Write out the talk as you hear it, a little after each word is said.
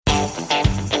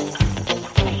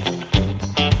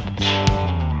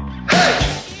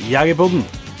Jegerpodden,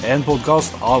 en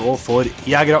podcast av og for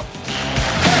jegere.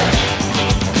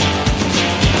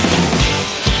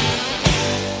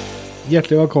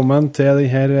 Hjertelig velkommen til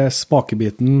denne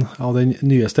smakebiten av den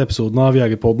nyeste episoden av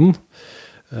Jegerpodden.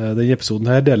 Denne episoden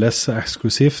her deles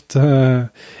eksklusivt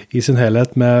i sin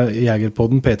helhet med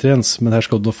Jegerpodden Patreons, men her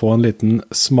skal du få en liten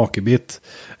smakebit.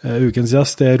 Ukens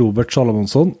gjest er Robert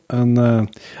Salomonsson, en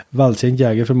velkjent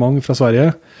jeger for mange fra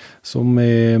Sverige, som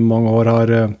i mange år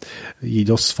har gitt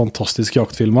oss fantastiske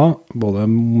jaktfilmer, både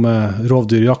med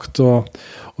rovdyrjakt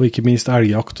og ikke minst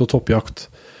elgjakt og toppjakt.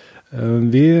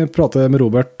 Vi prater med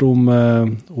Robert om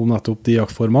nettopp de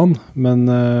jaktformene, men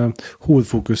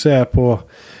hovedfokuset er på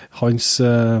hans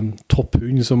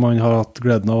topphund som han har hatt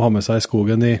gleden av å ha med seg i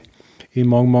skogen i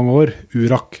mange år,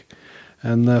 Urak.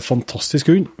 En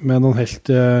fantastisk hund med noen helt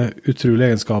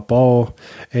utrolige egenskaper og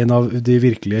en av de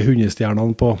virkelige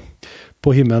hundestjernene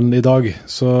på himmelen i dag.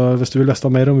 Så hvis du vil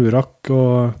lese mer om Urak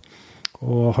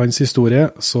og hans historie,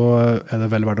 så er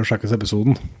det vel verdt å sjekke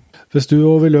episoden. Hvis du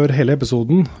også vil gjøre hele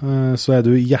episoden, så er du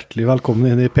hjertelig velkommen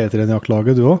inn i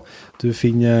P3-jaktlaget du også. Du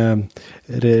finner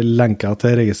lenker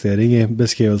til registrering i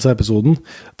beskrivelse av episoden.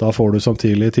 Da får du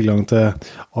samtidig tilgang til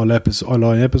alle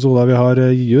andre episoder vi har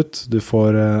gitt ut. Du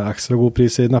får ekstra god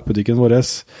pris i nettbutikken vår.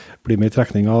 Bli med i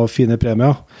trekning av fine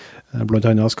premier. Blant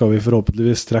annet skal vi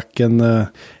forhåpentligvis trekke en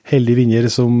heldig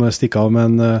vinner som stikker av med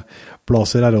en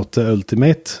Blaser R8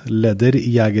 Ultimate Leather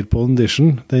Jegerpodden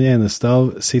Edition, den eneste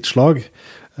av sitt slag,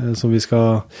 som vi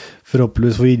skal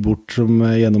forhåpentligvis få gitt bort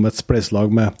gjennom et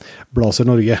spleiselag med Blaser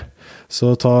Norge.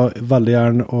 Så ta veldig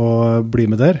gjerne og bli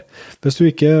med der. Hvis du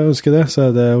ikke ønsker det, så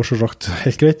er det jo selvsagt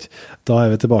helt greit. Da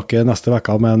er vi tilbake neste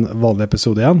vekka med en vanlig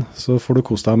episode igjen, så får du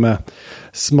kose deg med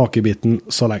smakebiten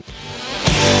så lenge.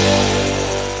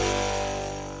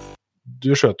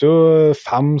 Du skjøt jo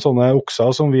 5 sånne okser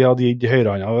som vi hadde gitt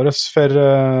høyrehånda våre for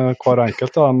hver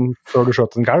enkelt av dem før du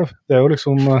skjøt en kalv. Det er jo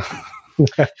liksom...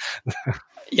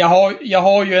 Jag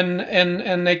har ju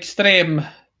en extrem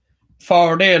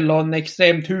fördel och en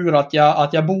extrem tur att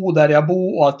jag bor där jag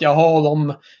bor och att jag har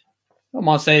de, om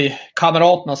man säger,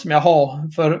 kamraterna som jag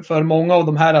har. För många av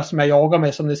de här som jag jagar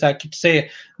med, som ni säkert ser,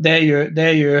 det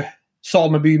är ju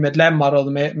samebymedlemmar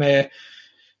och med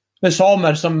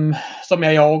samer som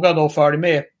jag jagar och följer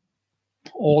med.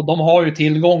 Och de har ju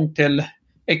tillgång till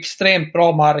extremt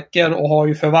bra marker och har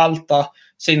ju förvaltat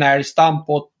sin älgstam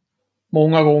på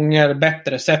många gånger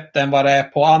bättre sätt än vad det är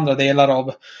på andra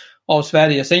delar av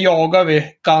Sverige. Sen jagar vi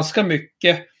ganska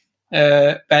mycket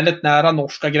väldigt nära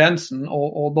norska gränsen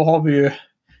och då har vi ju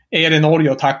er i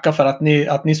Norge att tacka för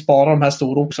att ni sparar de här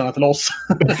storoxarna till oss.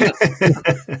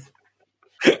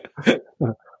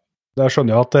 Där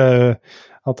skjønner jeg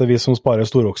at det er vi som sparer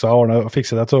storokser og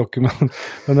fikser det til dere,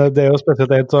 men det er jo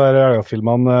spesielt et av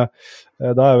elgfilmene.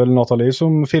 Da er vel Nathalie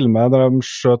som filmer der de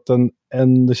skjøt det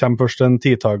kommer først en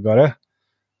 10-taggare,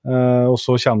 og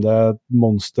så kommer det et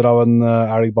monster av en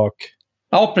elg bak.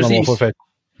 Ja, precis.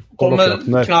 Kommer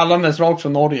knallende rakt fra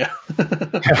Norge.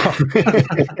 Ja.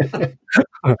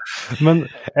 Men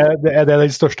er det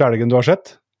den største elgen du har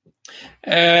sett?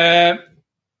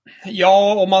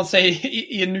 Ja, om man säger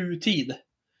i nutid.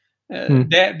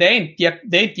 Det är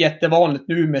inte jättevanligt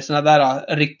nu med såna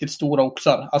där riktigt stora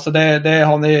oxar. Alltså det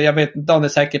har ni, jag vet inte, har ni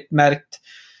säkert märkt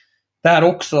där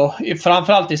också.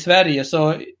 Framförallt i Sverige,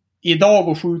 så idag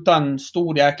att skjuta en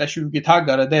stor jäkla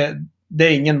 20-taggare, det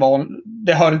är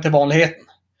det hör inte vanligheten.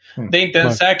 Det är inte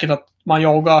ens säkert att man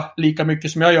jagar lika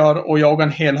mycket som jag gör och jagar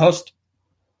en hel höst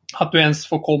att du ens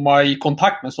får komma i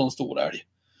kontakt med en sån stor älg.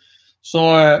 Så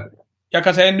jag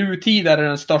kan säga nutid är det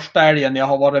den största älgen jag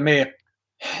har varit med.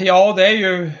 Ja, det är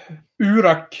ju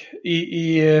Urak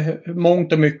i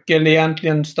mångt och mycket, eller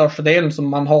egentligen största delen som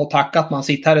man har tackat man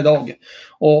sitter här idag.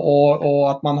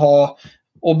 Och att man har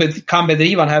och kan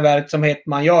bedriva den här verksamheten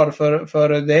man gör,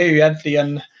 för det är ju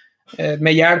egentligen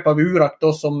med hjälp av Urak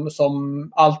då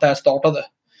som allt det här startade.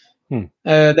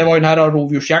 Det var ju den här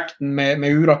rovdjursjakten med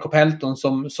Urak och Pelton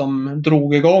som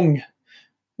drog igång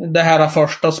det här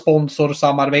första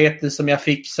sponsorsamarbetet som jag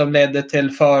fick, som ledde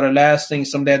till föreläsning,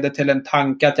 som ledde till en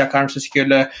tanke att jag kanske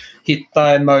skulle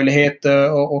hitta en möjlighet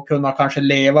att kunna kanske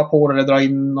leva på det eller dra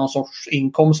in någon sorts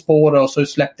inkomst på det, och så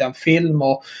släppte jag en film,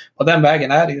 och på den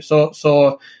vägen är det ju.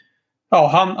 Så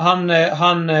ja,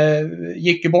 han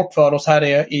gick ju bort för oss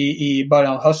här i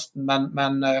början av hösten,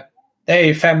 men det är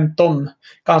ju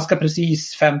ganska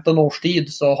precis 15 års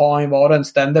tid så har han ju varit en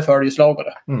ständig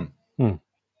följeslagare.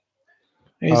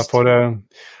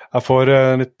 Jeg får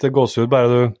litt gåsehud bare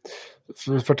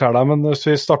du forteller, men hvis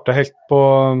vi starter helt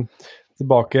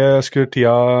tilbake, skur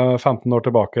tida 15 år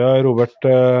tilbake, Robert,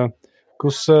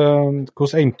 hvordan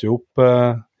endte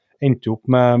du opp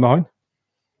med han?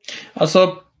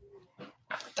 Alltså,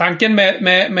 tanken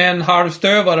med en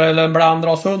halvstövare eller en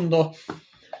blandrashund då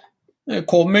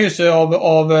kommer ju sig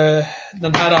av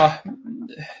den här,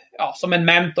 som en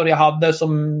mentor jag hade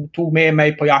som tog med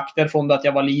mig på jakter från att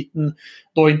jag var liten.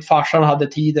 Då inte farsan hade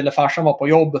tid eller farsan var på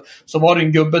jobb. Så var det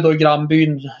en gubbe då i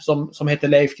grannbyn som hette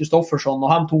Leif Kristoffersson,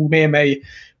 och han tog med mig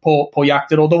på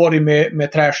jakter, och då var det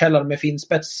med träskällare med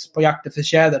finspets på jakter för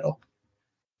tjäder då.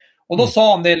 Och då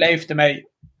sa han det, Leif, till mig.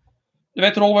 Du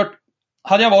vet, Robert,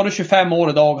 hade jag varit 25 år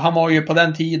idag, han var ju på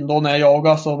den tiden då när jag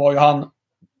jagade, så var ju han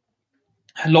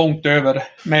långt över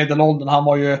medelåldern. Han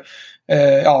var ju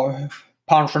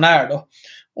pensionär då.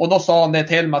 Och då sa han det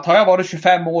till mig att har jag varit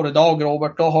 25 år idag,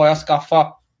 Robert, då har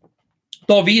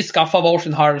vi skaffat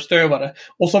varsin halvstövare,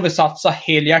 och så har vi satsat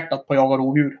helhjärtat på att jaga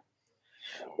rovdjur.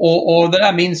 Och det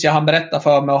där minns jag han berättade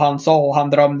för mig, och han sa, och han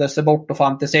drömde sig bort och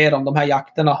fantiserade om de här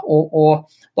jakterna, och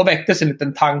då väcktes en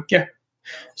liten tanke.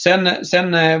 Sen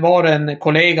var det en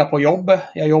kollega på jobbet.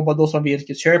 Jag jobbade då som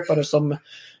virkesköpare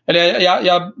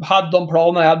jag hade de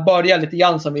planerna. Jag började lite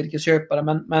grann som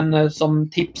virkesköpare, men som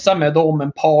tipsade mig då om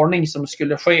en parning som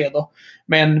skulle ske då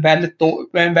med en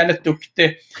väldigt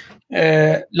duktig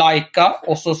Laika,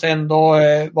 och så sen då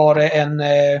var det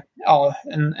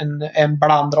en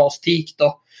blandrastik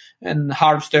då, en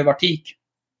halvstövartik.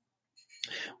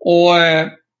 Och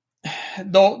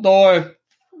då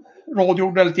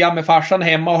rådgjorde lite grann med farsan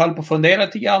hemma och höll på att fundera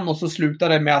lite grann, och så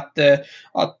slutade det med att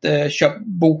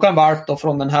boka en valp då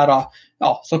från den här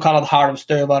så kallad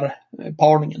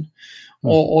halvstövarparningen.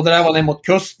 Och det där var det mot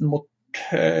kusten, mot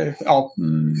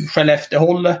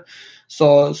Skellefteåhållet.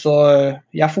 Så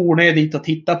jag for ner dit och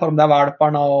tittade på de där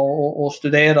valparna och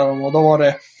studerade dem, och då var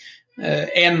det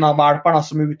en av valparna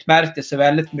som utmärkte sig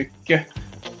väldigt mycket.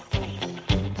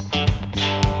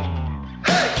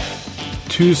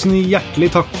 Tusen hjertelig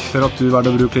takk for at du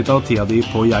valgte å bruke litt av tida di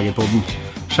på Jegerpodden.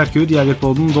 Sjekk ut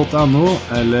jegerpodden.no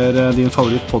eller din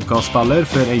favorittpodcastspiller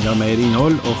for enda mer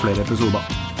innhold og flere episoder.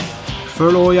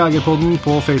 Følg også Jegerpodden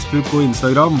på Facebook og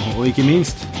Instagram, og ikke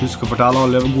minst, husk å fortelle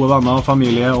alle gode venner,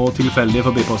 familie og tilfeldige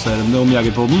forbipasserende om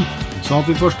Jegerpodden, sånn at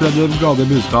vi får spredd det glade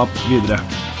budskap videre.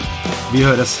 Vi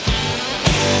høres!